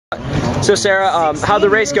So Sarah, how'd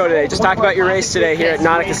the race go today? Just talk about your race today here at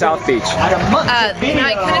Nautica South Beach.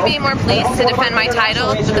 I couldn't be more pleased to defend my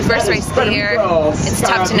title for the first race of the year. It's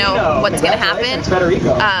tough to know what's going to happen,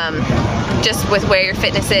 just with where your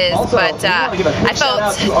fitness is, but I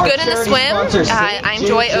felt good in the swim. I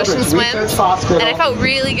enjoy ocean swims, and I felt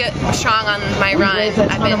really good, strong on my run.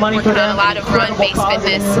 I've been working on a lot of run-based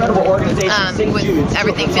fitness with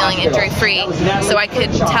everything feeling injury-free, so I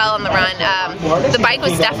could tell on the run. The bike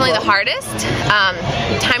was definitely the hardest.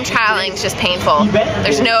 Time trialing is just painful.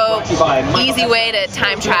 There's no easy way to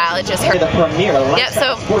time trial. It just hurts. Yep,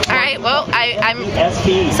 so, alright, well, I'm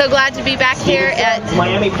so glad to be back here at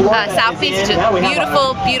South Beach. It's a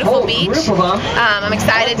beautiful, beautiful beach. I'm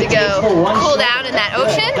excited to go cool down in that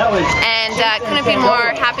ocean, and couldn't be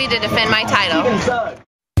more happy to defend my title.